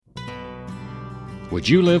Would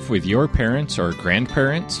you live with your parents or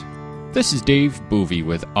grandparents? This is Dave Boovey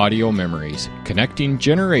with Audio Memories, connecting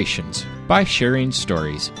generations by sharing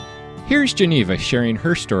stories. Here's Geneva sharing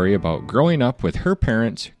her story about growing up with her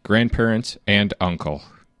parents, grandparents, and uncle.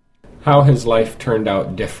 How has life turned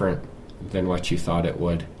out different than what you thought it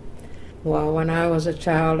would? Well, when I was a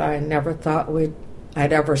child, I never thought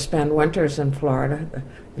I'd ever spend winters in Florida. I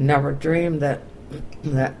never dreamed that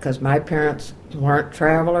because my parents weren't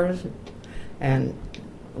travelers, and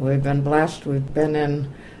we've been blessed. We've been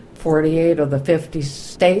in 48 of the 50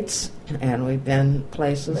 states, and we've been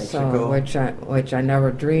places which I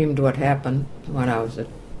never dreamed would happen when I was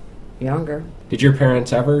younger. Did your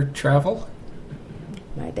parents ever travel?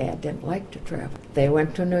 My dad didn't like to travel. They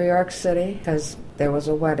went to New York City because there was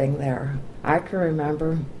a wedding there. I can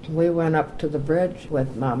remember we went up to the bridge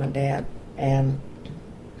with Mom and Dad, and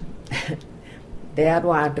Dad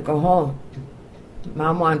wanted to go home.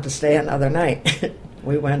 Mom wanted to stay another night.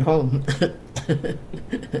 We went home.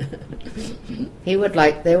 They would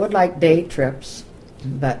like day trips,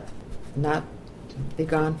 but not be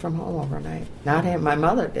gone from home overnight. Not him. My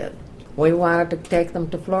mother did. We wanted to take them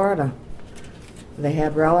to Florida. They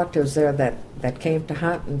had relatives there that came to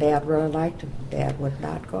hunt, and Dad really liked them. Dad would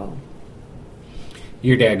not go.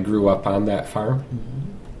 Your dad grew up on that farm?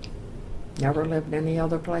 Mm-hmm. Never lived any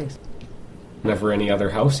other place. Never any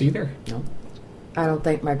other house either? No. I don't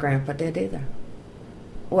think my grandpa did either.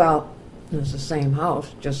 Well, it was the same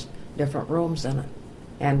house, just different rooms in it.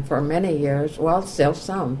 And for many years, well, still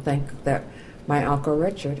some think that my Uncle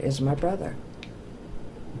Richard is my brother.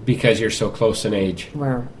 Because you're so close in age?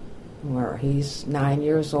 Where he's 9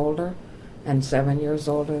 years older and 7 years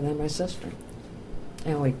older than my sister.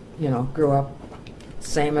 And we, grew up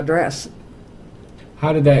same address.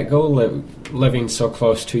 How did that go, living so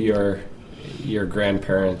close to your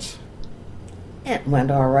grandparents? It went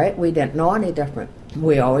all right. We didn't know any different.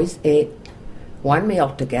 We always ate one meal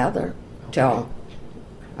together till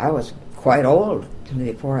I was quite old.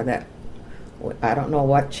 Before that, I don't know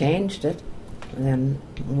what changed it. And then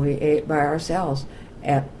we ate by ourselves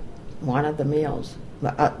at one of the meals.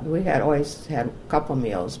 We had always had a couple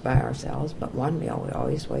meals by ourselves, but one meal we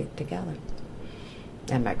always ate together.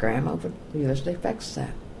 And my grandma would usually fix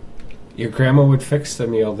that. Your grandma would fix the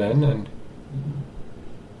meal then, and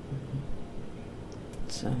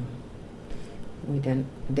so we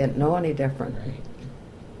didn't know any different. Right.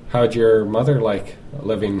 How'd your mother like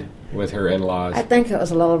living with her in-laws? I think it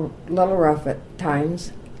was a little rough at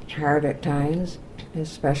times, hard at times,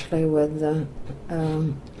 especially with my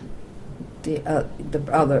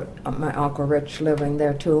Uncle Rich living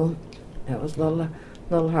there too. It was a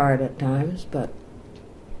little hard at times, but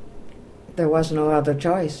there was no other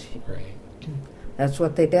choice. Right. That's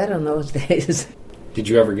what they did in those days. Did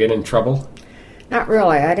you ever get in trouble? Not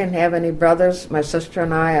really. I didn't have any brothers. My sister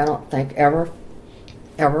and I don't think ever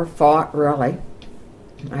fought, really.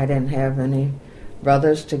 I didn't have any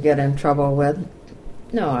brothers to get in trouble with.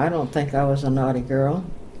 No, I don't think I was a naughty girl.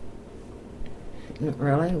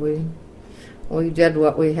 Really. We did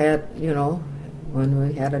what we had, when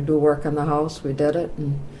we had to do work in the house, we did it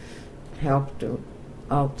and helped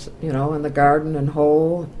out, in the garden and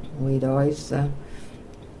hoe. We'd always have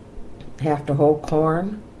to hoe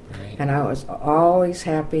corn. Right. And I was always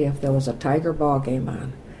happy if there was a Tiger ball game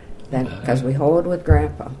on, then because we hoed with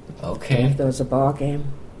Grandpa. Okay. If there was a ball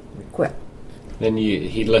game, we quit. Then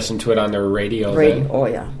he'd listen to it on the radio. Radio, then? oh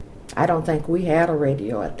yeah. I don't think we had a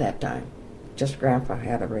radio at that time. Just Grandpa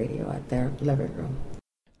had a radio at their living room.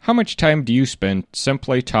 How much time do you spend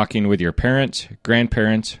simply talking with your parents,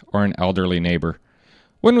 grandparents, or an elderly neighbor?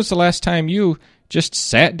 When was the last time you just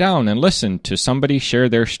sat down and listened to somebody share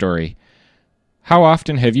their story? How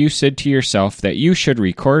often have you said to yourself that you should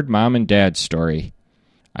record Mom and Dad's story?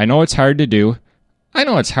 I know it's hard to do. I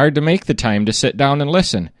know it's hard to make the time to sit down and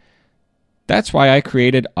listen. That's why I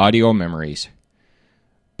created Audio Memories.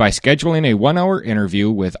 By scheduling a 1-hour interview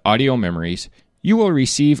with Audio Memories, you will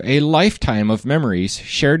receive a lifetime of memories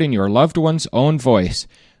shared in your loved one's own voice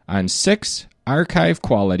on 6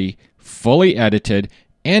 archive-quality, fully edited,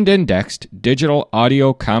 and indexed digital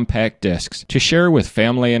audio compact discs to share with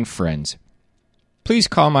family and friends. Please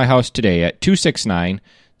call my house today at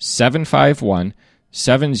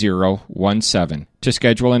 269-751-7017 to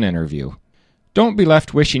schedule an interview. Don't be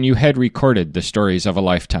left wishing you had recorded the stories of a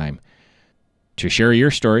lifetime. To share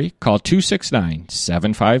your story, call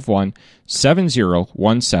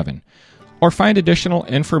 269-751-7017 or find additional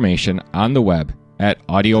information on the web at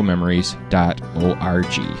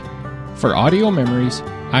audiomemories.org. For Audio Memories,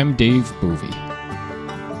 I'm Dave Boovey.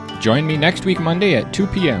 Join me next week Monday at 2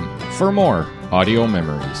 p.m. for more Audio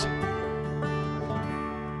Memories.